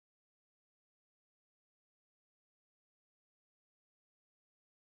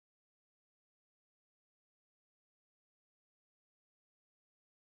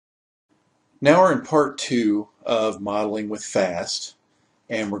Now we're in part two of modeling with FAST,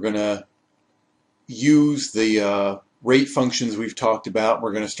 and we're going to use the rate functions we've talked about.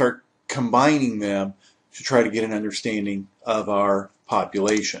 We're going to start combining them to try to get an understanding of our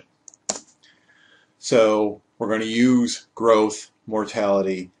population. So we're going to use growth,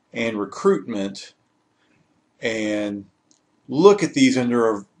 mortality, and recruitment and look at these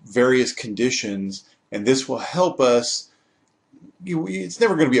under various conditions, and this will help us. It's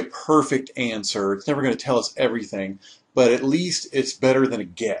never going to be a perfect answer. It's never going to tell us everything, but at least it's better than a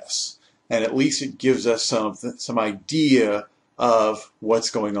guess. And at least it gives us some idea of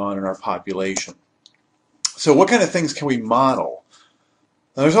what's going on in our population. So what kind of things can we model?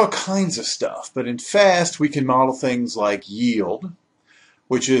 Now, there's all kinds of stuff, but in FAST we can model things like yield,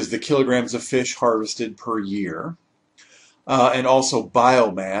 which is the kilograms of fish harvested per year, and also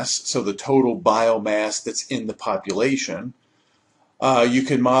biomass, so the total biomass that's in the population. You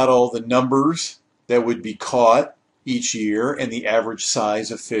can model the numbers that would be caught each year and the average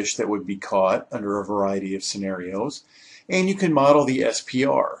size of fish that would be caught under a variety of scenarios. And you can model the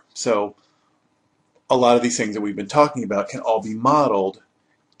SPR. So a lot of these things that we've been talking about can all be modeled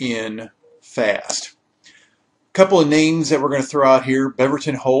in FAST. A couple of names that we're going to throw out here: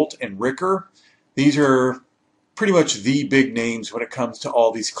 Beverton, Holt, and Ricker. These are pretty much the big names when it comes to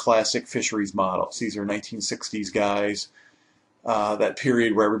all these classic fisheries models. These are 1960s guys. That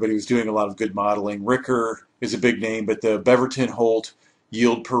period where everybody was doing a lot of good modeling. Ricker is a big name, but the Beverton Holt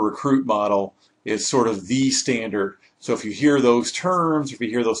yield per recruit model is sort of the standard. So if you hear those terms, if you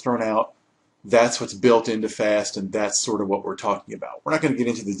hear those thrown out, that's what's built into FAST, and that's sort of what we're talking about. We're not going to get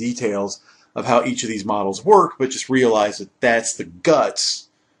into the details of how each of these models work, but just realize that that's the guts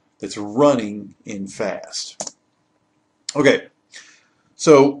that's running in FAST. Okay,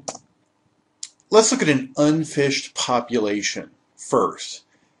 so let's look at an unfished population first.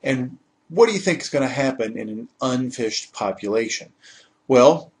 And what do you think is going to happen in an unfished population?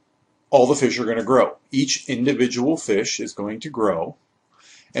 Well, all the fish are going to grow. Each individual fish is going to grow.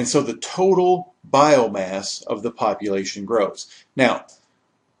 And so the total biomass of the population grows. Now,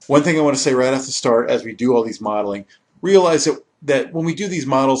 one thing I want to say right off the start as we do all these modeling, realize that when we do these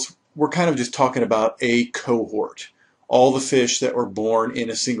models, we're kind of just talking about a cohort. All the fish that were born in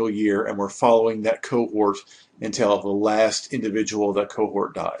a single year, and we're following that cohort until the last individual of that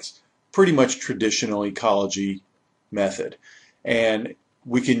cohort dies. Pretty much traditional ecology method. And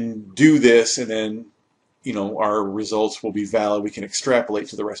we can do this, and then our results will be valid. We can extrapolate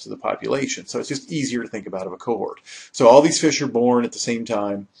to the rest of the population. So it's just easier to think about of a cohort. So all these fish are born at the same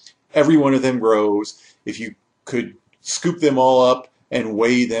time. Every one of them grows. If you could scoop them all up and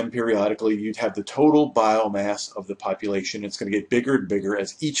weigh them periodically, you'd have the total biomass of the population. It's going to get bigger and bigger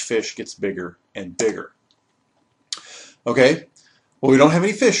as each fish gets bigger and bigger. Okay, well, we don't have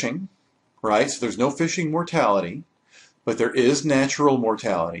any fishing, right? So there's no fishing mortality, but there is natural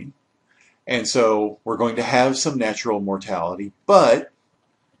mortality. And so we're going to have some natural mortality, but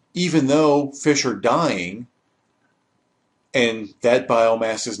even though fish are dying and that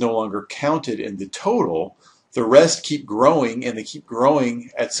biomass is no longer counted in the total, the rest keep growing, and they keep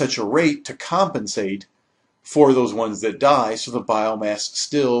growing at such a rate to compensate for those ones that die, so the biomass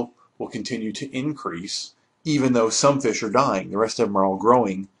still will continue to increase, even though some fish are dying. The rest of them are all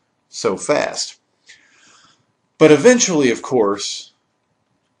growing so fast. But eventually, of course,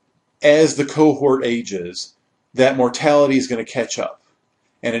 as the cohort ages, that mortality is going to catch up,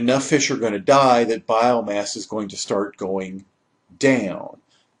 and enough fish are going to die that biomass is going to start going down.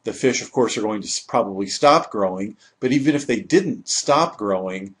 The fish, of course, are going to probably stop growing, but even if they didn't stop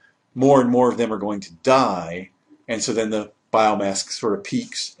growing, more and more of them are going to die, and so then the biomass sort of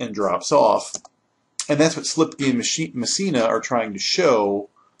peaks and drops off. And that's what Slipke and Messina are trying to show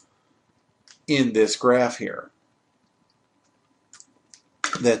in this graph here.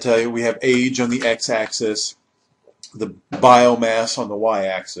 That we have age on the x-axis, the biomass on the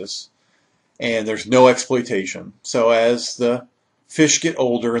y-axis, and there's no exploitation. So as the fish get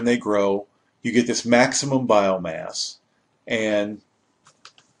older and they grow, you get this maximum biomass, and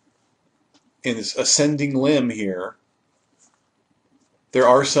in this ascending limb here, there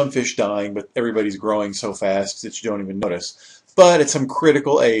are some fish dying, but everybody's growing so fast that you don't even notice. But at some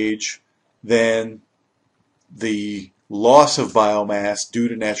critical age, then the loss of biomass due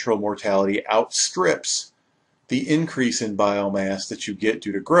to natural mortality outstrips the increase in biomass that you get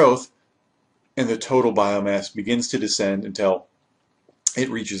due to growth, and the total biomass begins to descend until it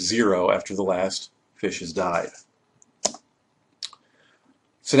reaches zero after the last fish has died.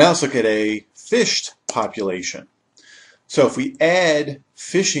 So now let's look at a fished population. So if we add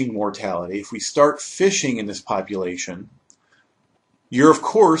fishing mortality, if we start fishing in this population, you're of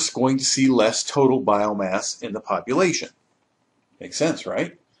course going to see less total biomass in the population. Makes sense,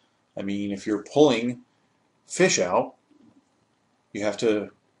 right? I mean, if you're pulling fish out, you have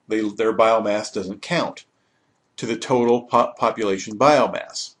to, their biomass doesn't count to the total population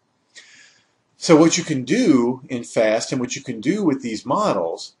biomass. So what you can do in FAST and what you can do with these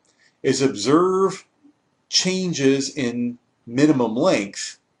models is observe changes in minimum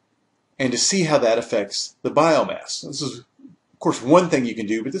length and to see how that affects the biomass. This is, of course, one thing you can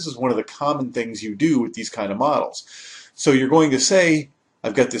do, but this is one of the common things you do with these kind of models. So you're going to say,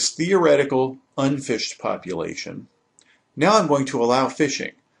 I've got this theoretical unfished population. Now I'm going to allow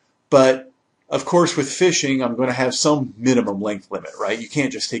fishing. But, of course, with fishing, I'm going to have some minimum length limit, right? You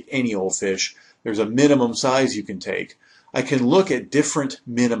can't just take any old fish. There's a minimum size you can take. I can look at different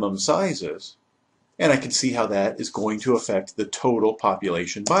minimum sizes, and I can see how that is going to affect the total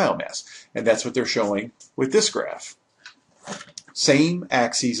population biomass. And that's what they're showing with this graph. Same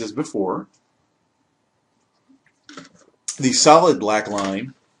axes as before. The solid black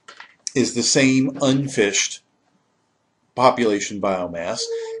line is the same unfished population biomass.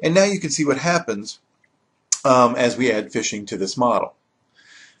 And now you can see what happens as we add fishing to this model.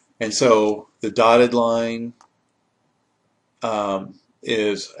 And so the dotted line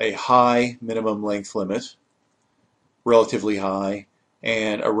is a high minimum length limit, relatively high,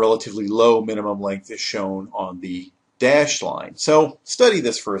 and a relatively low minimum length is shown on the dashed line. So study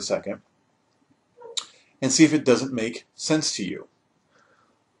this for a second and see if it doesn't make sense to you.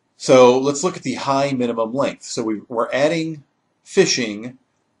 So let's look at the high minimum length. So we're adding fishing,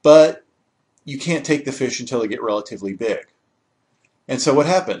 but you can't take the fish until they get relatively big. And so what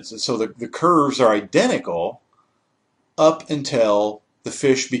happens? And so the curves are identical up until the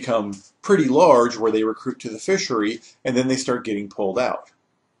fish become pretty large where they recruit to the fishery, and then they start getting pulled out.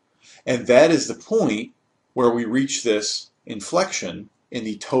 And that is the point where we reach this inflection in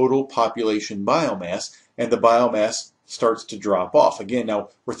the total population biomass, and the biomass starts to drop off. Again, now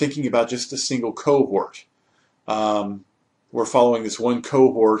we're thinking about just a single cohort. We're following this one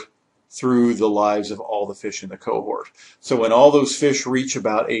cohort through the lives of all the fish in the cohort. So when all those fish reach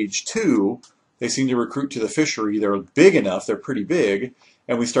about age 2, they seem to recruit to the fishery. They're big enough, they're pretty big,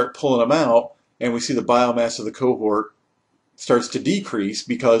 and we start pulling them out, and we see the biomass of the cohort starts to decrease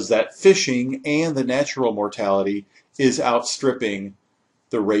because that fishing and the natural mortality is outstripping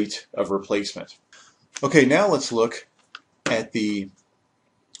the rate of replacement. Okay, now let's look at the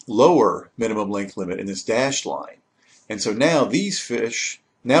lower minimum length limit in this dashed line. And so now these fish,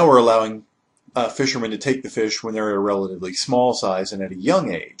 now we're allowing fishermen to take the fish when they're at a relatively small size and at a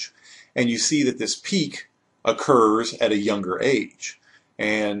young age. And you see that this peak occurs at a younger age.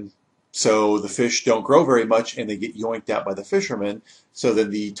 And so the fish don't grow very much and they get yoinked out by the fishermen. So then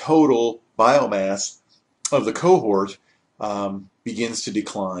the total biomass of the cohort begins to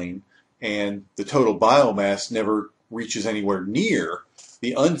decline, and the total biomass never reaches anywhere near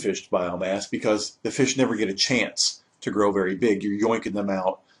the unfished biomass because the fish never get a chance to grow very big. You're yoinking them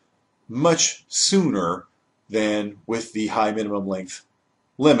out much sooner than with the high minimum length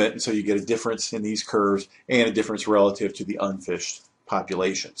limit, and so you get a difference in these curves and a difference relative to the unfished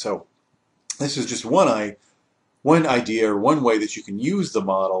population. So this is just one idea or one way that you can use the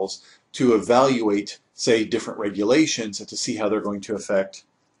models to evaluate, say, different regulations and to see how they're going to affect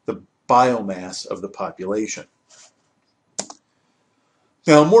the biomass of the population.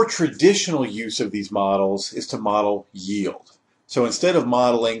 Now, a more traditional use of these models is to model yield. So instead of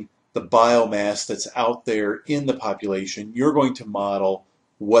modeling the biomass that's out there in the population, you're going to model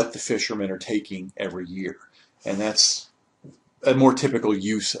what the fishermen are taking every year. And that's a more typical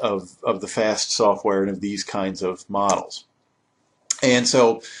use of the FAST software and of these kinds of models. And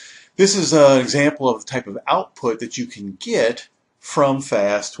so this is an example of the type of output that you can get from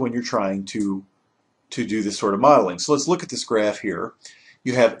FAST when you're trying to do this sort of modeling. So let's look at this graph here.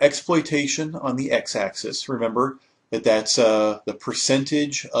 You have exploitation on the x-axis. Remember that that's the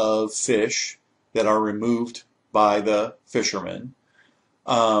percentage of fish that are removed by the fishermen.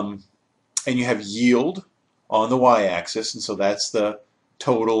 And you have yield on the y-axis, and so that's the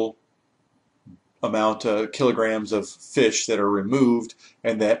total amount of kilograms of fish that are removed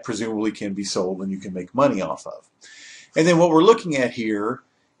and that presumably can be sold and you can make money off of. And then what we're looking at here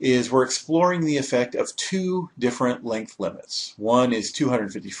is we're exploring the effect of two different length limits. One is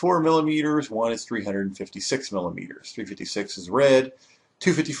 254 millimeters, one is 356 millimeters. 356 is red,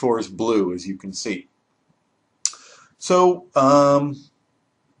 254 is blue, as you can see. So,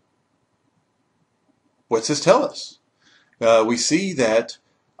 what's this tell us? We see that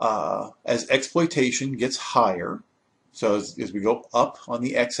as exploitation gets higher, so as we go up on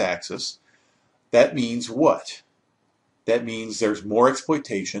the x-axis, that means what? that means there's more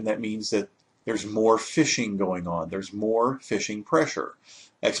exploitation. That means that there's more fishing going on. There's more fishing pressure.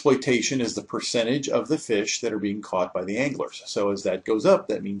 Exploitation is the percentage of the fish that are being caught by the anglers. So as that goes up,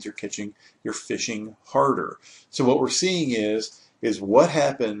 that means you're fishing harder. So what we're seeing is what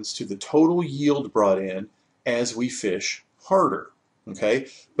happens to the total yield brought in as we fish harder. Okay?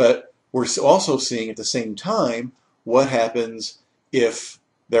 But we're also seeing at the same time what happens if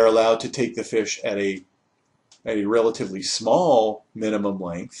they're allowed to take the fish at a relatively small minimum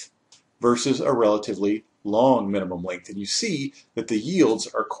length versus a relatively long minimum length. And you see that the yields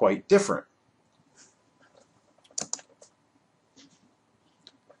are quite different.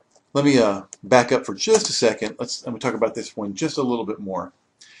 Let me back up for just a second. I'm going to talk about this one just a little bit more.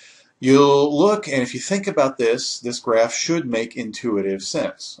 You'll look, and if you think about this graph should make intuitive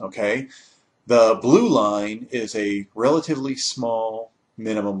sense. Okay, the blue line is a relatively small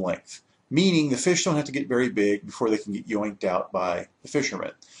minimum length, meaning the fish don't have to get very big before they can get yoinked out by the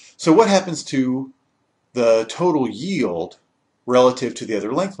fishermen. So what happens to the total yield relative to the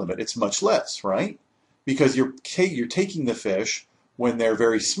other length limit? It's much less, right? Because you're taking the fish when they're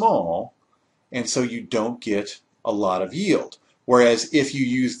very small, and so you don't get a lot of yield. Whereas if you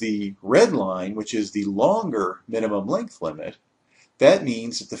use the red line, which is the longer minimum length limit, that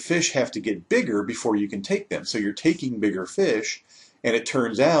means that the fish have to get bigger before you can take them. So you're taking bigger fish, and it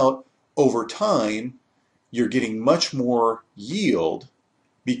turns out over time you're getting much more yield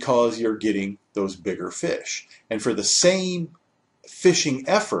because you're getting those bigger fish. And for the same fishing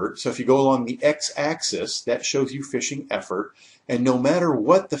effort, so if you go along the x-axis, that shows you fishing effort, and no matter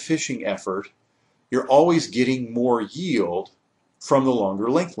what the fishing effort, you're always getting more yield from the longer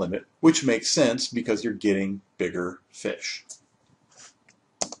length limit, which makes sense because you're getting bigger fish.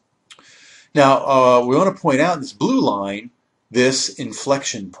 Now, we want to point out in this blue line this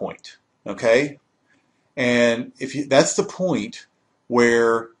inflection point, okay? And that's the point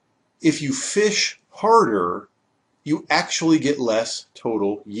where if you fish harder, you actually get less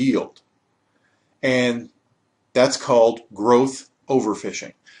total yield. And that's called growth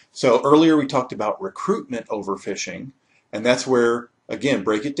overfishing. So earlier we talked about recruitment overfishing, and that's where, again,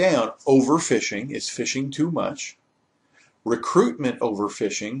 break it down. Overfishing is fishing too much. Recruitment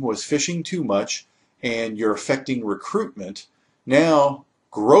overfishing was fishing too much and you're affecting recruitment. Now,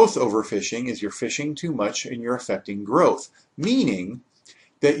 growth overfishing is you're fishing too much and you're affecting growth, meaning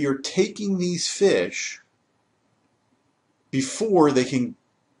that you're taking these fish before they can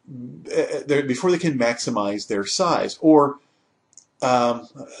maximize their size. Or let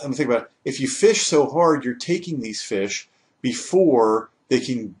me think about it. If you fish so hard, you're taking these fish before they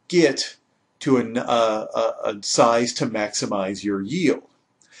can get to a size to maximize your yield.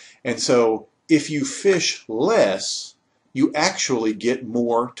 And so if you fish less, you actually get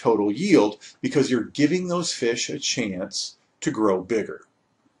more total yield because you're giving those fish a chance to grow bigger.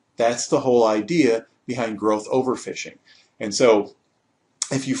 That's the whole idea behind growth overfishing. And so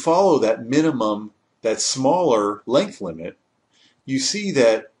if you follow that minimum, that smaller length limit, you see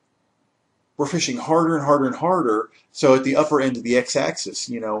that we're fishing harder and harder and harder. So at the upper end of the x-axis,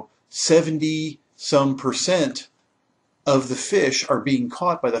 70-some% of the fish are being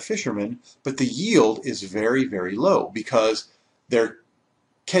caught by the fishermen, but the yield is very, very low because they're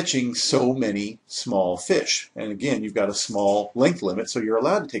catching so many small fish. And again, you've got a small length limit, so you're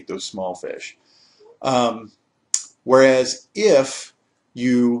allowed to take those small fish. Whereas if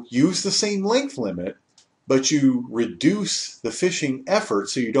you use the same length limit, but you reduce the fishing effort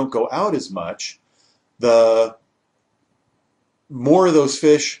so you don't go out as much, the more of those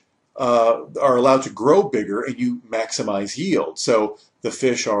fish are allowed to grow bigger and you maximize yield. So the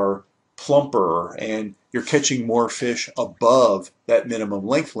fish are plumper and you're catching more fish above that minimum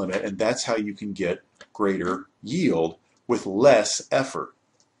length limit, and that's how you can get greater yield with less effort.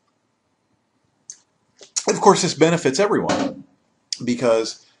 And of course, this benefits everyone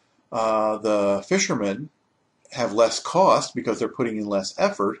because the fishermen have less cost because they're putting in less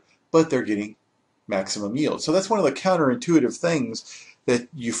effort, but they're getting maximum yield. So that's one of the counterintuitive things that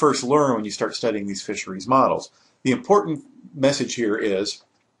you first learn when you start studying these fisheries models. The important message here is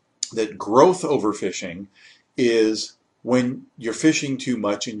that growth overfishing is when you're fishing too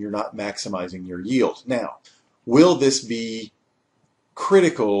much and you're not maximizing your yield. Now, will this be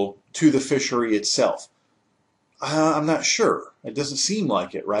critical to the fishery itself? I'm not sure. It doesn't seem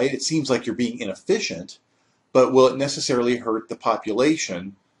like it, right? It seems like you're being inefficient, but will it necessarily hurt the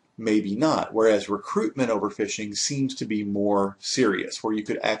population? Maybe not. Whereas recruitment overfishing seems to be more serious, where you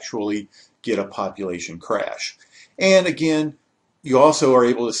could actually get a population crash. And again, you also are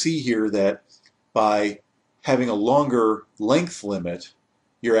able to see here that by having a longer length limit,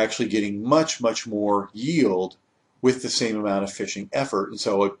 you're actually getting much, much more yield with the same amount of fishing effort. And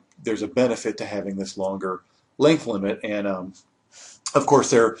so there's a benefit to having this longer length limit. And of course,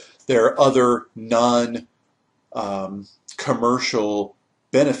 there are other non-commercial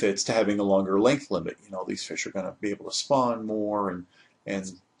benefits to having a longer length limit. You know, these fish are going to be able to spawn more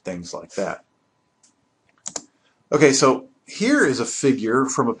and things like that. Okay, so here is a figure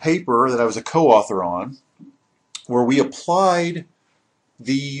from a paper that I was a co-author on, where we applied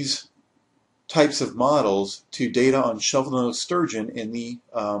these types of models to data on shovel-nosed sturgeon in the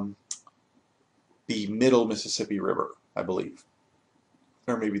middle Mississippi River, I believe,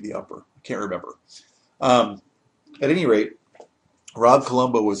 or maybe the upper. I can't remember. At any rate, Rob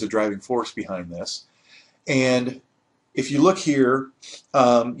Colombo was the driving force behind this, and if you look here,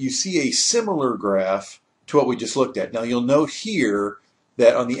 you see a similar graph to what we just looked at. Now you'll note here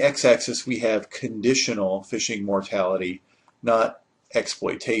that on the x-axis we have conditional fishing mortality, not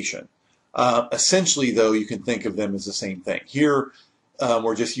exploitation. Essentially, though, you can think of them as the same thing. Here,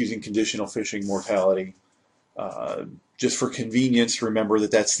 we're just using conditional fishing mortality. Just for convenience, remember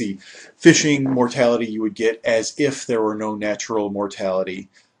that that's the fishing mortality you would get as if there were no natural mortality.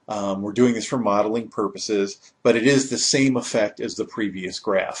 We're doing this for modeling purposes, but it is the same effect as the previous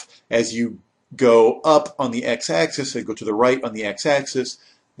graph. As you go up on the x-axis and go to the right on the x-axis,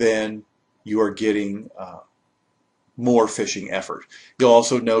 then you are getting more fishing effort. You'll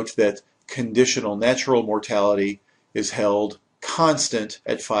also note that conditional natural mortality is held constant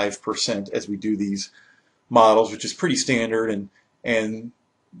at 5% as we do these models, which is pretty standard, and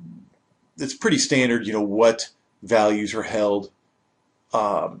it's pretty standard, you know, what values are held,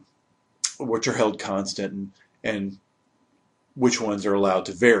 which are held constant, and which ones are allowed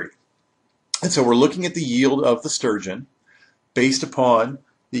to vary. And so we're looking at the yield of the sturgeon based upon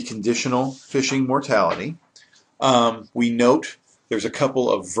the conditional fishing mortality. We note there's a couple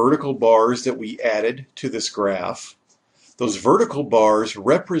of vertical bars that we added to this graph. Those vertical bars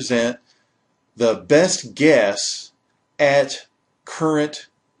represent the best guess at current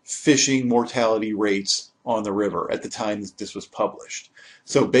fishing mortality rates on the river at the time that this was published.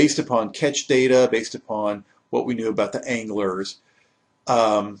 So based upon catch data, based upon what we knew about the anglers,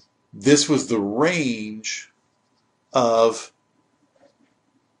 this was the range of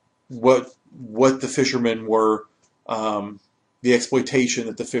what the fishermen were, the exploitation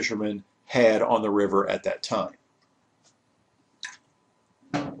that the fishermen had on the river at that time.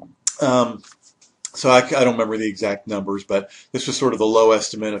 So I don't remember the exact numbers, but this was sort of the low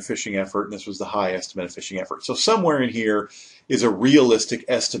estimate of fishing effort, and this was the high estimate of fishing effort. So somewhere in here is a realistic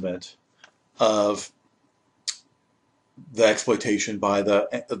estimate of the exploitation by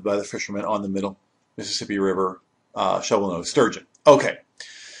the fishermen on the middle Mississippi River shovel-nosed sturgeon. Okay,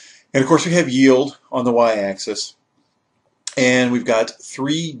 and of course we have yield on the y-axis, and we've got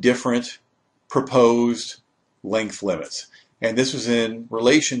 3 different proposed length limits. And this was in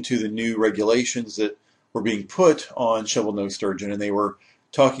relation to the new regulations that were being put on shovel-nosed sturgeon, and they were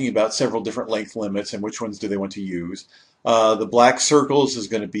talking about several different length limits and which ones do they want to use. The black circles is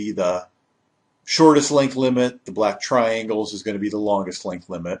going to be the shortest length limit. The black triangles is going to be the longest length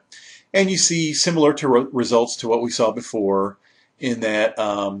limit. And you see similar to results to what we saw before, in that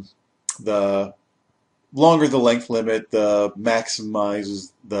the longer the length limit, the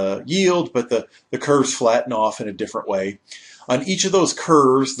maximizes the yield, but the curves flatten off in a different way. On each of those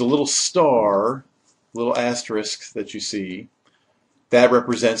curves, the little star, little asterisk that you see, that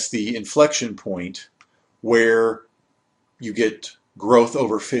represents the inflection point where you get growth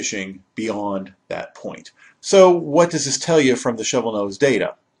overfishing beyond that point. So what does this tell you from the shovel-nosed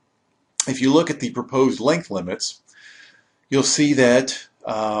data? If you look at the proposed length limits, you'll see that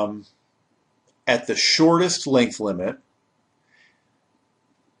at the shortest length limit,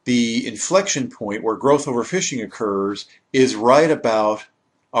 the inflection point where growth overfishing occurs is right about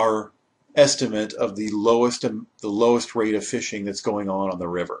our estimate of the lowest rate of fishing that's going on the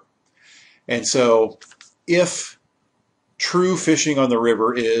river. And so if true fishing on the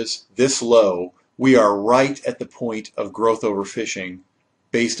river is this low, we are right at the point of growth overfishing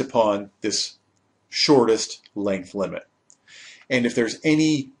based upon this shortest length limit. And if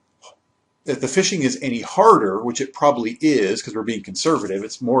the fishing is any harder, which it probably is because we're being conservative,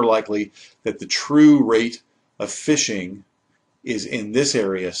 it's more likely that the true rate of fishing is in this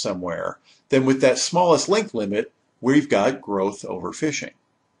area somewhere. Then with that smallest length limit, we've got growth overfishing.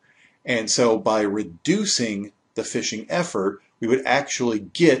 And so by reducing the fishing effort, we would actually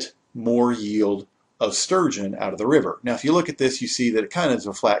get more yield of sturgeon out of the river. Now if you look at this, you see that it kind of is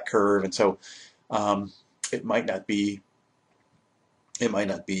a flat curve, and so it might not be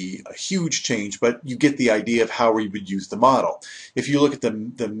a huge change, but you get the idea of how we would use the model. If you look at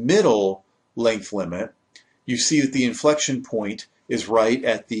the middle length limit, you see that the inflection point is right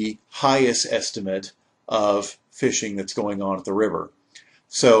at the highest estimate of fishing that's going on at the river.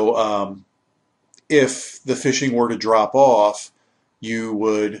 So if the fishing were to drop off, you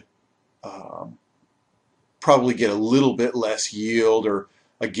would probably get a little bit less yield, or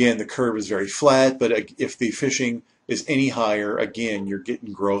again, the curve is very flat, but if the fishing is any higher, again, you're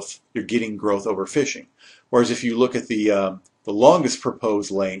getting growth over fishing. Whereas if you look at the longest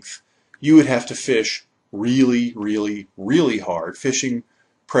proposed length, you would have to fish really, really, really hard. Fishing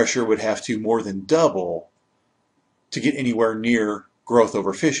pressure would have to more than double to get anywhere near growth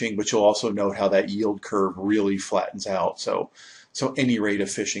over fishing, but you'll also note how that yield curve really flattens out. So any rate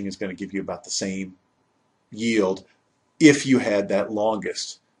of fishing is going to give you about the same yield if you had that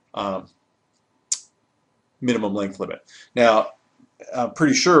longest minimum length limit. Now, I'm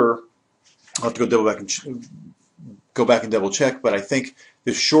pretty sure, I'll have to go back and double check, but I think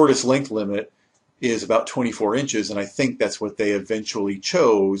the shortest length limit is about 24 inches, and I think that's what they eventually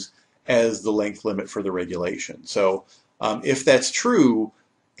chose as the length limit for the regulation. So if that's true,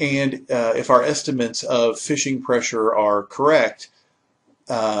 and if our estimates of fishing pressure are correct,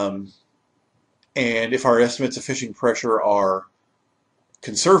 and if our estimates of fishing pressure are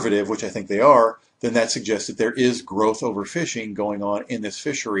conservative, which I think they are, then that suggests that there is growth over fishing going on in this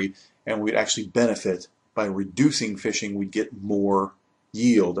fishery, and we'd actually benefit by reducing fishing. We'd get more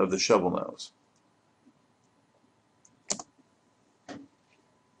yield of the shovel nose.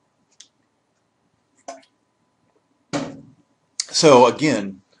 So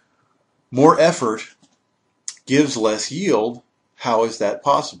again, more effort gives less yield. How is that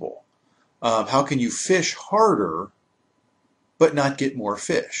possible? How can you fish harder but not get more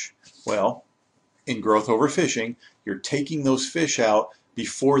fish? Well, in growth over fishing, you're taking those fish out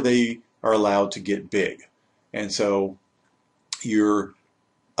before they are allowed to get big. And so you're,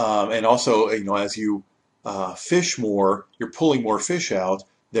 and also, as you fish more, you're pulling more fish out.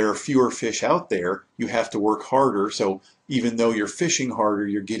 There are fewer fish out there. You have to work harder. So even though you're fishing harder,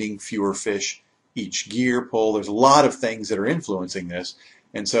 you're getting fewer fish each gear pull. There's a lot of things that are influencing this.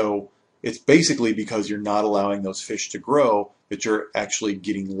 And so it's basically because you're not allowing those fish to grow that you're actually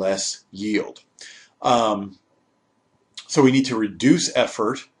getting less yield. So we need to reduce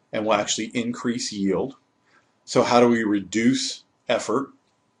effort, and we'll actually increase yield. So how do we reduce effort?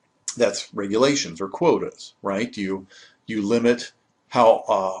 That's regulations or quotas, right? You limit how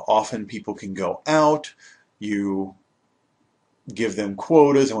often people can go out. You give them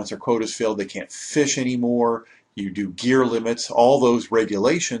quotas, and once their quotas filled, they can't fish anymore. You do gear limits. All those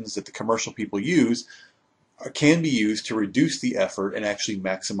regulations that the commercial people use can be used to reduce the effort and actually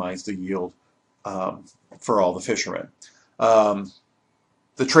maximize the yield for all the fishermen.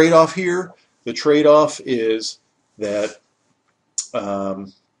 The trade-off here, the trade-off is that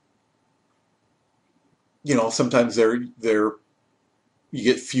sometimes you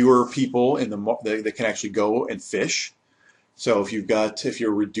get fewer people in that can actually go and fish. So if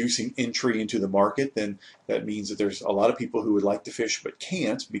you're reducing entry into the market, then that means that there's a lot of people who would like to fish but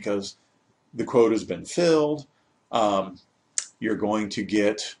can't because the quota's been filled. You're going to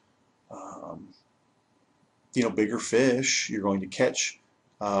get bigger fish. You're going to catch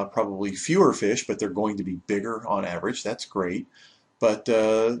probably fewer fish, but they're going to be bigger on average. That's great. But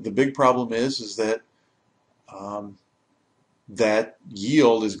the big problem is that that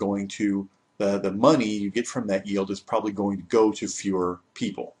yield is going to, the money you get from that yield is probably going to go to fewer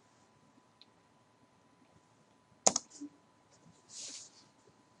people.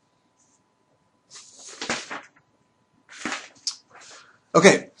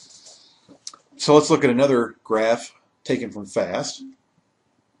 Okay, so let's look at another graph taken from FAST.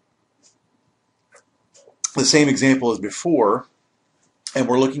 The same example as before, and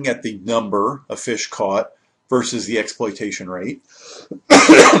we're looking at the number of fish caught versus the exploitation rate.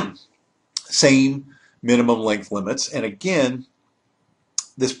 Same minimum length limits, and again,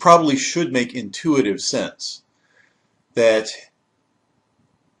 this probably should make intuitive sense that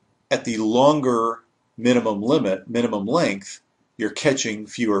at the longer minimum length, you're catching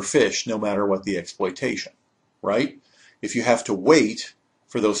fewer fish no matter what the exploitation, right? If you have to wait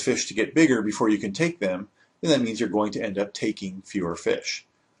for those fish to get bigger before you can take them, then that means you're going to end up taking fewer fish.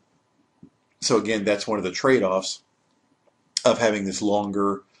 So again, that's one of the trade-offs of having this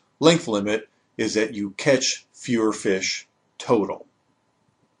longer length limit, is that you catch fewer fish total.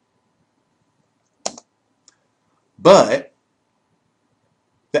 But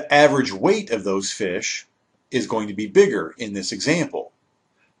the average weight of those fish is going to be bigger in this example.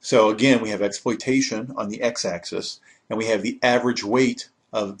 So again, we have exploitation on the x-axis, and we have the average weight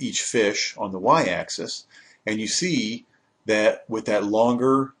of each fish on the y-axis. And you see that with that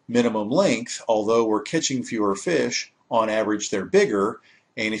longer minimum length, although we're catching fewer fish, on average they're bigger.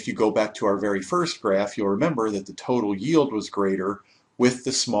 And if you go back to our very first graph, you'll remember that the total yield was greater with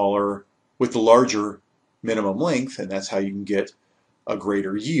the larger minimum length, and that's how you can get a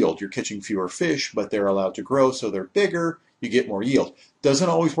greater yield. You're catching fewer fish, but they're allowed to grow, so they're bigger, you get more yield. Doesn't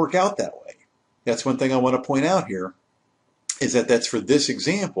always work out that way. That's one thing I want to point out here, is that that's for this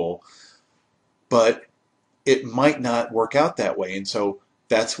example, but it might not work out that way, and so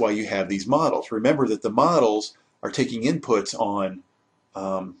that's why you have these models. Remember that the models are taking inputs on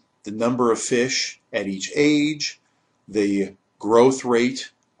the number of fish at each age, the growth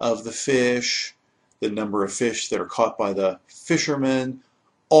rate of the fish, the number of fish that are caught by the fishermen.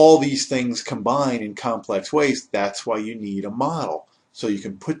 All these things combine in complex ways. That's why you need a model, so you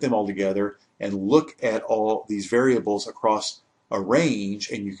can put them all together and look at all these variables across a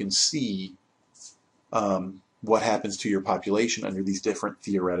range, and you can see what happens to your population under these different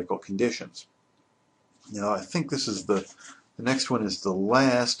theoretical conditions. Now, I think this is the next one is the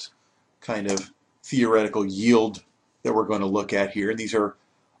last kind of theoretical yield that we're going to look at here. These are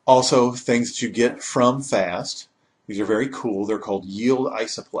also things that you get from FAST. These are very cool. They're called yield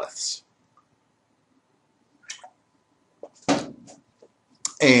isopleths.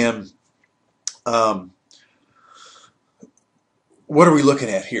 And what are we looking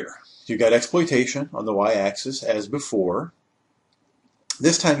at here? You've got exploitation on the y-axis as before.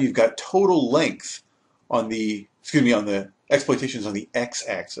 This time you've got total length on the, on the exploitations on the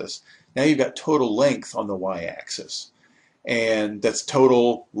x-axis. Now you've got total length on the y-axis. And that's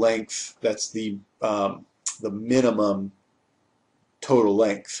total length, that's the minimum total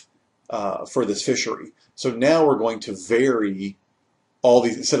length for this fishery. So now we're going to vary all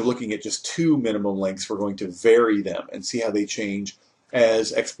these, instead of looking at just two minimum lengths, we're going to vary them and see how they change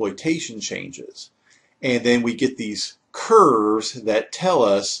as exploitation changes. And then we get these curves that tell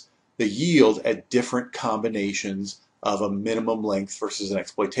us the yield at different combinations of a minimum length versus an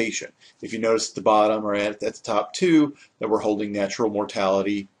exploitation. If you notice at the bottom or at the top two, that we're holding natural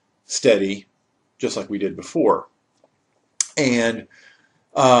mortality steady, just like we did before. And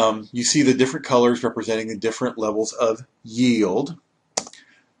you see the different colors representing the different levels of yield.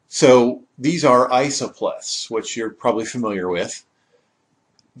 So these are isopleths, which you're probably familiar with.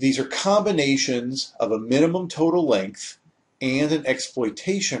 These are combinations of a minimum total length and an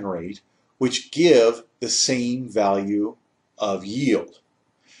exploitation rate, which give the same value of yield.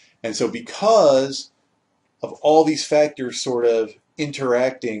 And so because of all these factors sort of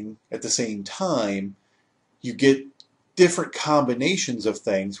interacting at the same time, you get different combinations of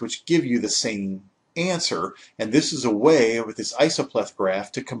things which give you the same answer. And this is a way with this isopleth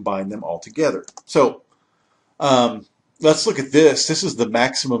graph to combine them all together. So let's look at this. This is the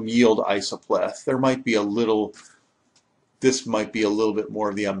maximum yield isopleth. There might be a little, this might be a little bit more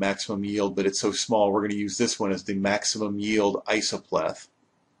of the maximum yield, but it's so small we're going to use this one as the maximum yield isopleth.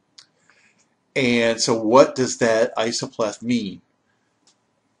 And so what does that isopleth mean?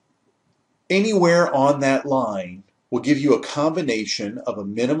 Anywhere on that line will give you a combination of a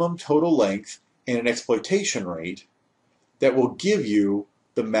minimum total length and an exploitation rate that will give you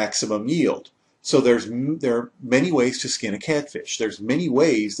the maximum yield. So there are many ways to skin a catfish. There's many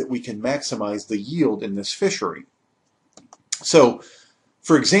ways that we can maximize the yield in this fishery. So,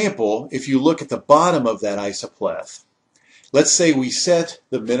 for example, if you look at the bottom of that isopleth, let's say we set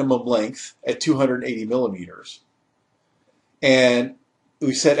the minimum length at 280 millimeters, and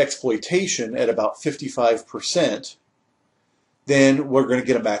we set exploitation at about 55%, then we're going to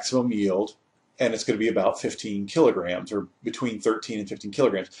get a maximum yield, and it's going to be about 15 kilograms, or between 13 and 15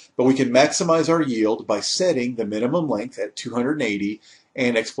 kilograms. But we can maximize our yield by setting the minimum length at 280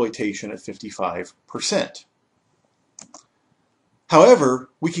 and exploitation at 55%. However,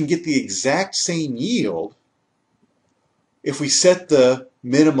 we can get the exact same yield if we set the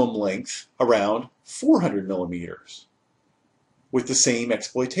minimum length around 400 millimeters with the same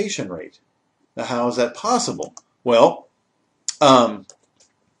exploitation rate. Now, how is that possible? Well,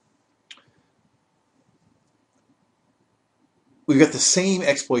 we've got the same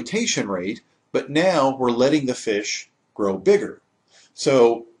exploitation rate, but now we're letting the fish grow bigger.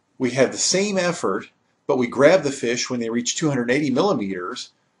 So we have the same effort, but we grab the fish when they reach 280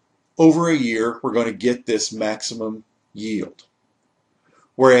 millimeters. Over a year, we're going to get this maximum yield.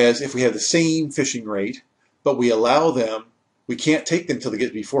 Whereas if we have the same fishing rate, but we allow them, we can't take them until they get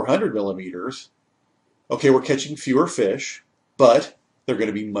to be 400 millimeters. Okay, we're catching fewer fish, but they're going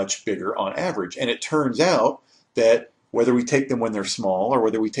to be much bigger on average. And it turns out that whether we take them when they're small or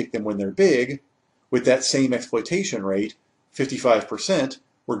whether we take them when they're big, with that same exploitation rate, 55%,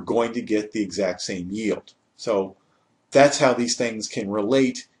 we're going to get the exact same yield. So that's how these things can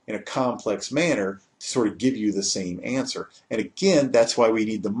relate in a complex manner to sort of give you the same answer. And again, that's why we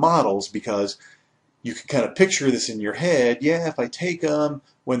need the models, because you can kind of picture this in your head. Yeah, if I take them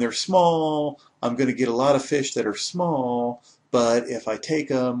when they're small, I'm going to get a lot of fish that are small. But if I take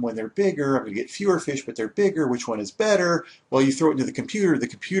them when they're bigger, I'm going to get fewer fish, but they're bigger. Which one is better? Well, you throw it into the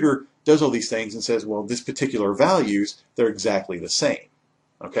computer does all these things and says, well, this particular values, they're exactly the same.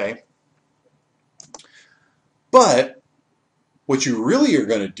 Okay? But what you really are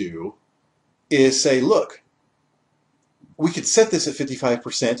going to do is say, look, we could set this at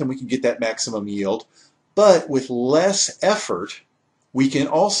 55% and we can get that maximum yield, but with less effort, we can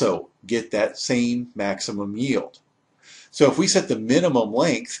also get that same maximum yield. So if we set the minimum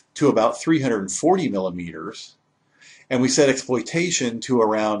length to about 340 millimeters, and we set exploitation to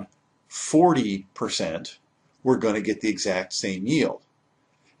around 40%, we're going to get the exact same yield.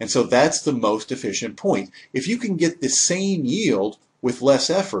 And so that's the most efficient point. If you can get the same yield with less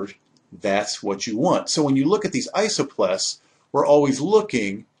effort, that's what you want. So when you look at these isoplests, we're always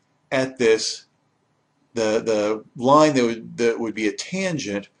looking at this, the line that would be a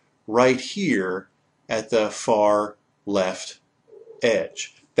tangent right here at the far left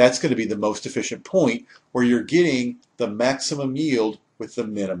edge. That's going to be the most efficient point where you're getting the maximum yield with the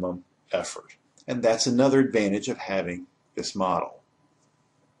minimum effort. And that's another advantage of having this model.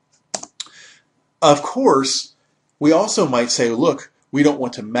 Of course, we also might say, look, we don't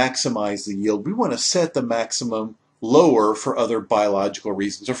want to maximize the yield. We want to set the maximum lower for other biological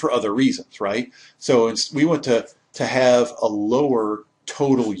reasons or for other reasons, right? So we want to have a lower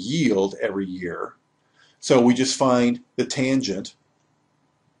total yield every year. So we just find the tangent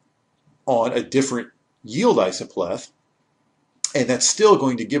on a different yield isopleth, and that's still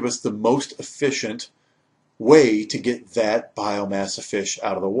going to give us the most efficient way to get that biomass of fish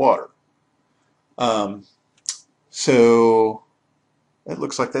out of the water. So it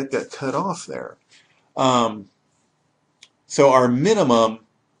looks like that got cut off there. So our minimum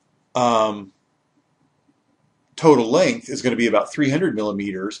total length is going to be about 300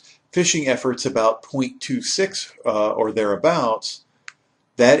 millimeters. Fishing effort's about 0.26 or thereabouts.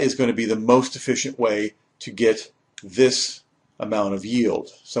 That is going to be the most efficient way to get this amount of yield,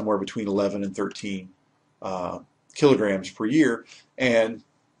 somewhere between 11 and 13 kilograms per year. And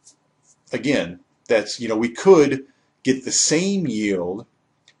again, that's, we could get the same yield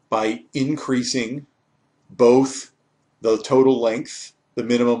by increasing both the total length, the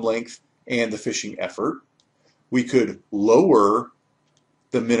minimum length, and the fishing effort. We could lower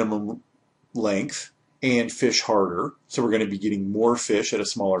the minimum length and fish harder, so we're going to be getting more fish at a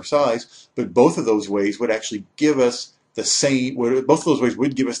smaller size, but both of those ways would actually give us the same, both of those ways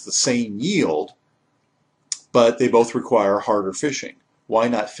would give us the same yield, but they both require harder fishing. Why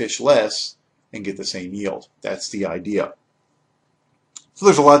not fish less and get the same yield? That's the idea. So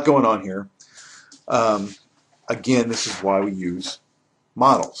there's a lot going on here. Again, this is why we use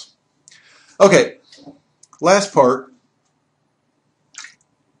models. Okay, last part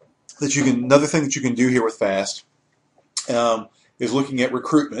that another thing that you can do here with FAST is looking at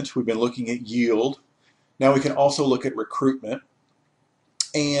recruitment. We've been looking at yield. Now we can also look at recruitment,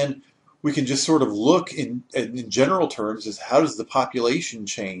 and we can just sort of look in general terms as how does the population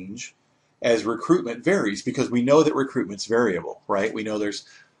change as recruitment varies, because we know that recruitment's variable, right? We know there's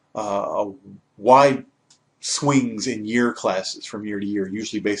a wide swings in year classes from year to year,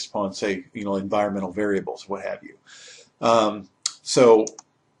 usually based upon, say, environmental variables, what have you. So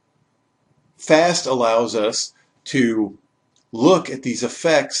FAST allows us to look at these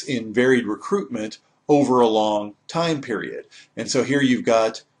effects in varied recruitment over a long time period. And so here you've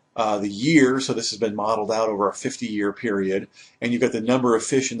got the year, so this has been modeled out over a 50-year period, and you've got the number of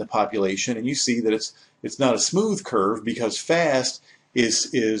fish in the population, and you see that it's not a smooth curve because FAST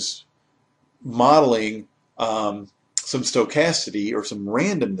is modeling some stochasticity or some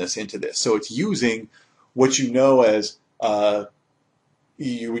randomness into this. So it's using what you know as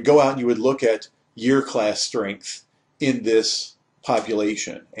you would go out and you would look at year class strength in this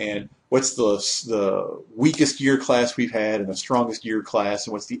population, and what's the weakest year class we've had and the strongest year class,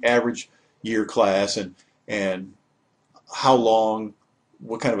 and what's the average year class, and how long,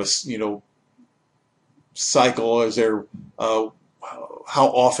 what kind of a cycle is there, how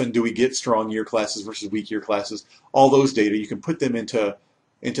often do we get strong year classes versus weak year classes. All those data, you can put them into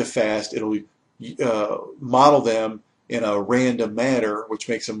FAST. It'll model them in a random manner, which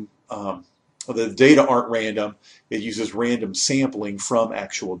makes them, the data aren't random. It uses random sampling from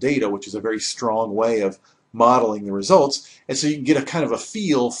actual data, which is a very strong way of modeling the results. And so you can get a kind of a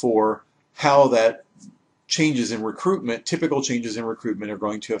feel for how that changes in recruitment, typical changes in recruitment, are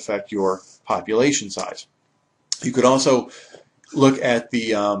going to affect your population size. You could also look at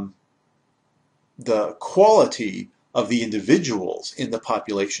the quality of the individuals in the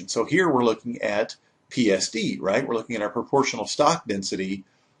population. So here we're looking at PSD, right? We're looking at our proportional stock density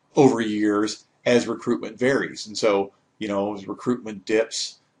over years as recruitment varies. And so, as recruitment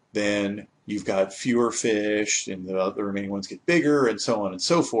dips, then you've got fewer fish and the remaining ones get bigger and so on and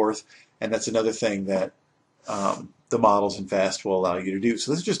so forth. And that's another thing that the models in FAST will allow you to do.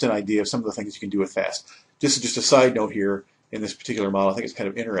 So this is just an idea of some of the things you can do with FAST. Just a side note here, in this particular model, I think it's kind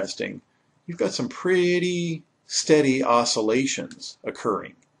of interesting. You've got some pretty steady oscillations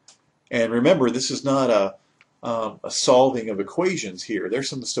occurring. And remember, this is not a solving of equations here. There's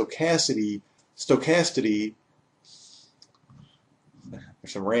some stochasticity,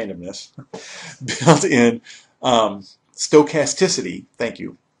 there's some randomness built in, stochasticity, thank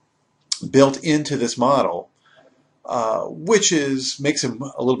you, built into this model, which makes them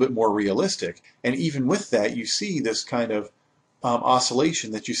a little bit more realistic. And even with that, you see this kind of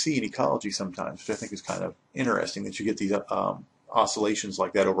oscillation that you see in ecology sometimes, which I think is kind of interesting, that you get these oscillations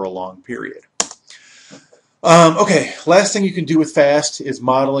like that over a long period. Okay, last thing you can do with FAST is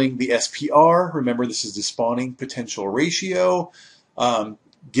modeling the SPR. Remember, this is the spawning potential ratio.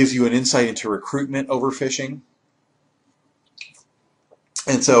 Gives you an insight into recruitment overfishing.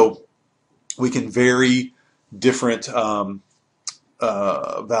 And so we can vary different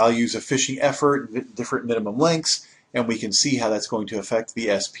values of fishing effort, different minimum lengths, and we can see how that's going to affect the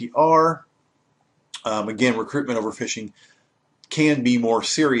SPR. Again, recruitment overfishing can be more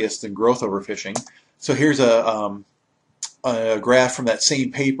serious than growth overfishing. So here's a graph from that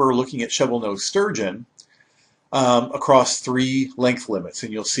same paper looking at shovel-nosed sturgeon across 3 length limits.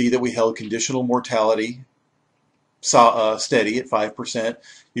 And you'll see that we held conditional mortality steady at 5%.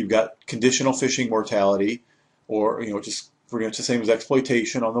 You've got conditional fishing mortality, or just pretty much the same as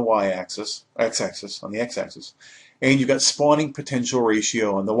exploitation on the y-axis, x-axis, on the x-axis. And you've got spawning potential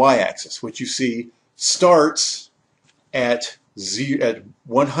ratio on the y-axis, which you see starts at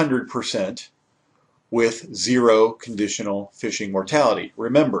 100% with 0 conditional fishing mortality.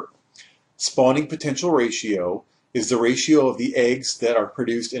 Remember, spawning potential ratio is the ratio of the eggs that are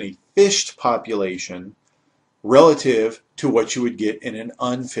produced in a fished population relative to what you would get in an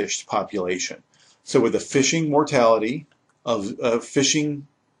unfished population. So with a fishing mortality of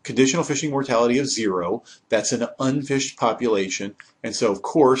conditional fishing mortality of 0, that's an unfished population, and so of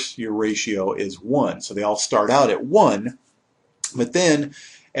course your ratio is 1. So they all start out at 1, but then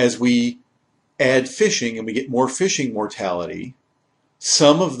as we add fishing and we get more fishing mortality,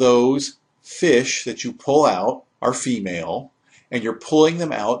 some of those fish that you pull out are female, and you're pulling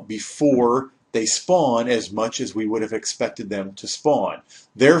them out before they spawn as much as we would have expected them to spawn.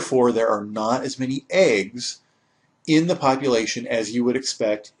 Therefore, there are not as many eggs in the population as you would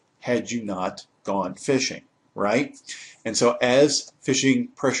expect had you not gone fishing, right? And so as fishing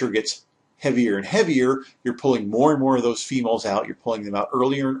pressure gets heavier and heavier, you're pulling more and more of those females out. You're pulling them out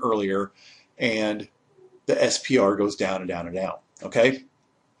earlier and earlier, and the SPR goes down and down and down, okay?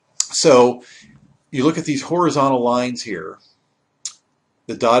 So you look at these horizontal lines here.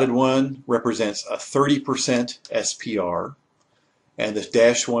 The dotted one represents a 30% SPR, and the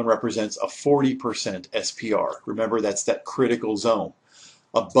dashed one represents a 40% SPR. Remember, that's that critical zone.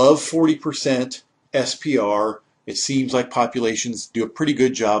 Above 40% SPR, it seems like populations do a pretty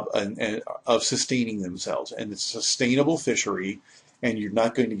good job of sustaining themselves, and it's a sustainable fishery, and you're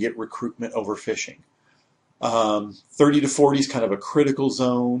not going to get recruitment overfishing. 30 to 40 is kind of a critical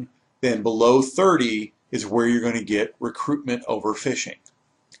zone. Then below 30 is where you're going to get recruitment overfishing.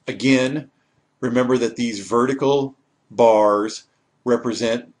 Again, remember that these vertical bars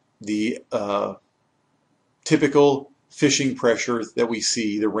represent the typical fishing pressure that we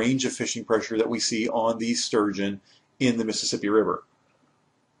see, the range of fishing pressure that we see on these sturgeon in the Mississippi River.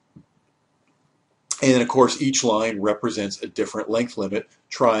 And then, of course, each line represents a different length limit,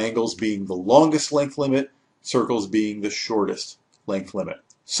 triangles being the longest length limit, circles being the shortest length limit.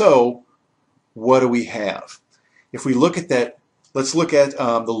 So, what do we have? If we look at that, let's look at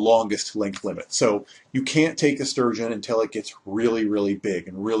the longest length limit. So, you can't take a sturgeon until it gets really, really big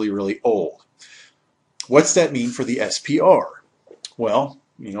and really, really old. What's that mean for the SPR? Well,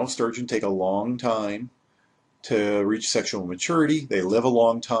 sturgeon take a long time to reach sexual maturity. They live a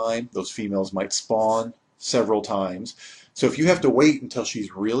long time. Those females might spawn several times. So if you have to wait until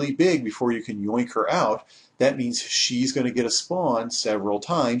she's really big before you can yoink her out, that means she's going to get a spawn several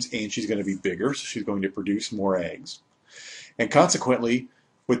times, and she's going to be bigger, so she's going to produce more eggs. And consequently,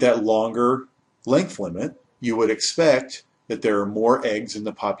 with that longer length limit, you would expect that there are more eggs in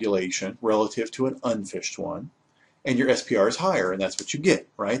the population relative to an unfished one, and your SPR is higher, and that's what you get,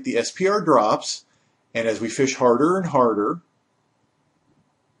 right? The SPR drops And as we fish harder and harder,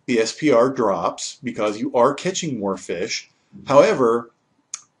 the SPR drops because you are catching more fish. However,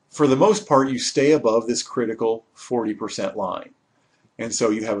 for the most part, you stay above this critical 40% line. And so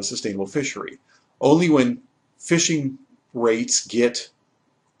you have a sustainable fishery. Only when fishing rates get,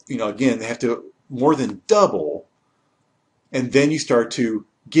 again, they have to more than double, and then you start to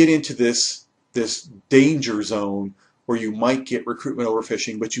get into this danger zone where you might get recruitment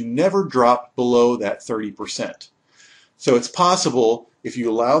overfishing, but you never drop below that 30%. So it's possible, if you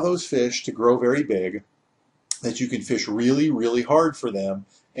allow those fish to grow very big, that you can fish really, really hard for them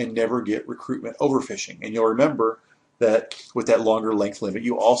and never get recruitment overfishing. And you'll remember that with that longer length limit,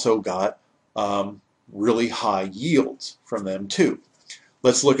 you also got really high yields from them too.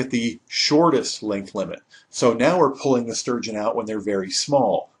 Let's look at the shortest length limit. So now we're pulling the sturgeon out when they're very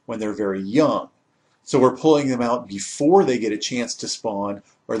small, when they're very young. So we're pulling them out before they get a chance to spawn,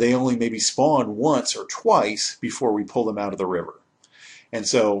 or they only maybe spawn once or twice before we pull them out of the river. And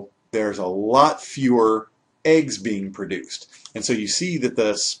so there's a lot fewer eggs being produced. And so you see that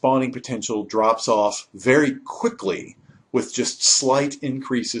the spawning potential drops off very quickly with just slight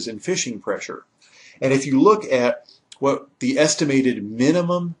increases in fishing pressure. And if you look at what the estimated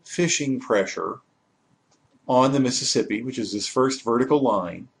minimum fishing pressure on the Mississippi, which is this first vertical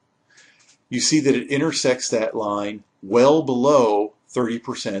line, you see that it intersects that line well below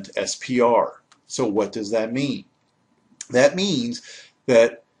 30% SPR. So what does that mean? That means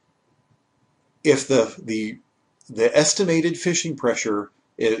that if the estimated fishing pressure,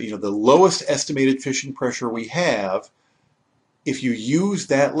 the lowest estimated fishing pressure we have, if you use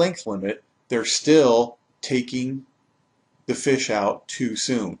that length limit, they're still taking the fish out too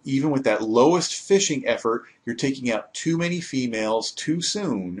soon. Even with that lowest fishing effort, you're taking out too many females too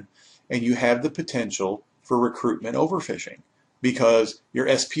soon, and you have the potential for recruitment overfishing because your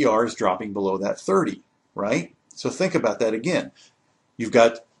SPR is dropping below that 30, right? So think about that again. You've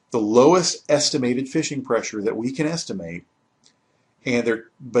got the lowest estimated fishing pressure that we can estimate,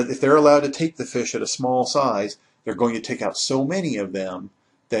 but if they're allowed to take the fish at a small size, they're going to take out so many of them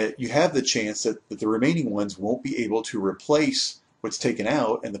that you have the chance that the remaining ones won't be able to replace what's taken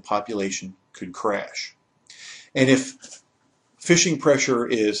out, and the population could crash. And if fishing pressure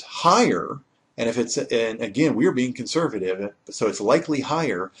is higher, and again, we're being conservative, so it's likely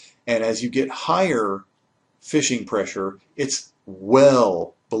higher, and as you get higher fishing pressure, it's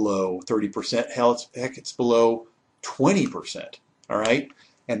well below 30%. Heck, it's below 20%, all right?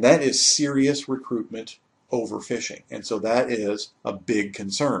 And that is serious recruitment overfishing, and so that is a big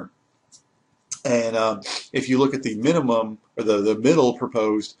concern. And if you look at the minimum, or the middle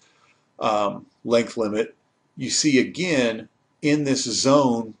proposed length limit, you see again in this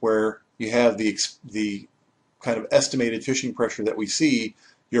zone where you have the kind of estimated fishing pressure that we see,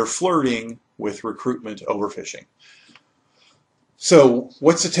 you're flirting with recruitment overfishing. So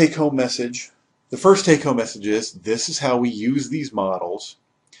what's the take-home message? The first take-home message is this is how we use these models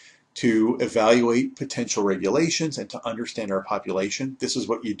to evaluate potential regulations and to understand our population. This is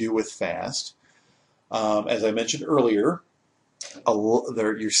what you do with FAST. As I mentioned earlier,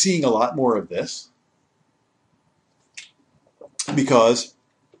 you're seeing a lot more of this because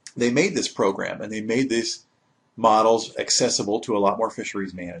they made this program and they made these models accessible to a lot more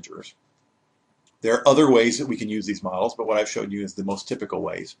fisheries managers. There are other ways that we can use these models, but what I've shown you is the most typical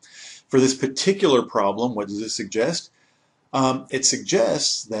ways. For this particular problem, what does this suggest? It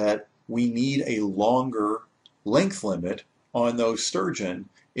suggests that we need a longer length limit on those sturgeon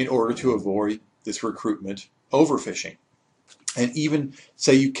in order to avoid this recruitment overfishing. And even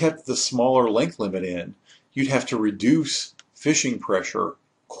say you kept the smaller length limit in, you'd have to reduce fishing pressure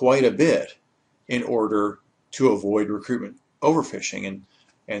quite a bit in order to avoid recruitment overfishing.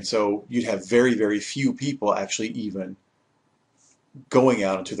 And so you'd have very, very few people actually even going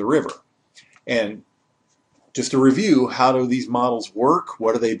out into the river. And just to review, how do these models work?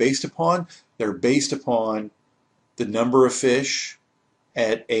 What are they based upon? They're based upon the number of fish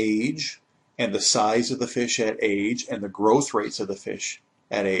at age and the size of the fish at age and the growth rates of the fish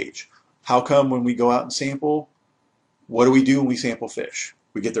at age. How come when we go out and sample, what do we do when we sample fish?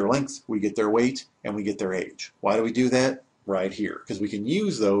 We get their length, we get their weight, and we get their age. Why do we do that? Right here, because we can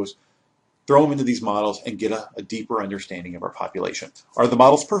use those, throw them into these models, and get a deeper understanding of our population. Are the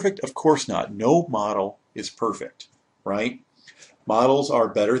models perfect? Of course not. No model is perfect, right? Models are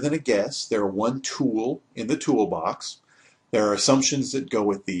better than a guess. They're one tool in the toolbox. There are assumptions that go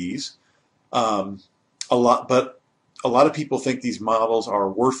with these. But a lot of people think these models are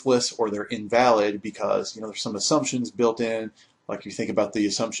worthless or they're invalid because there's some assumptions built in, like you think about the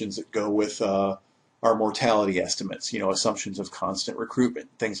assumptions that go with our mortality estimates, assumptions of constant recruitment,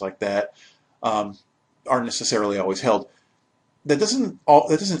 things like that. aren't necessarily always held. That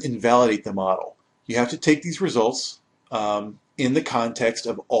doesn't invalidate the model. You have to take these results in the context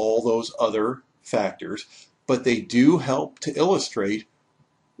of all those other factors, but they do help to illustrate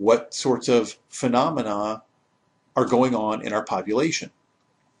what sorts of phenomena are going on in our population.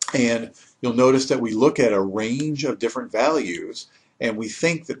 And you'll notice that we look at a range of different values and we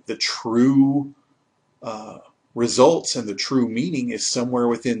think that the true results and the true meaning is somewhere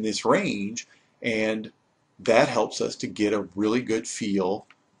within this range, and that helps us to get a really good feel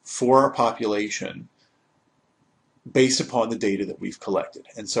for our population based upon the data that we've collected.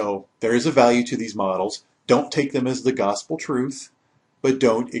 And so there is a value to these models. Don't take them as the gospel truth, but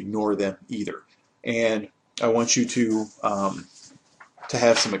don't ignore them either. And I want you to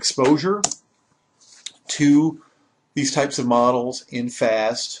have some exposure to these types of models in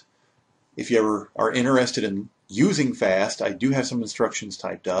FAST. If you ever are interested in using FAST, I do have some instructions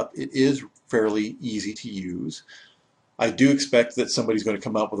typed up. It is fairly easy to use. I do expect that somebody's going to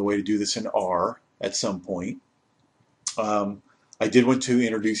come up with a way to do this in R at some point. I did want to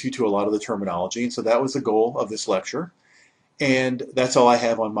introduce you to a lot of the terminology, and so that was the goal of this lecture. And that's all I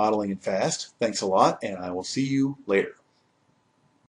have on modeling in FAST. Thanks a lot, and I will see you later.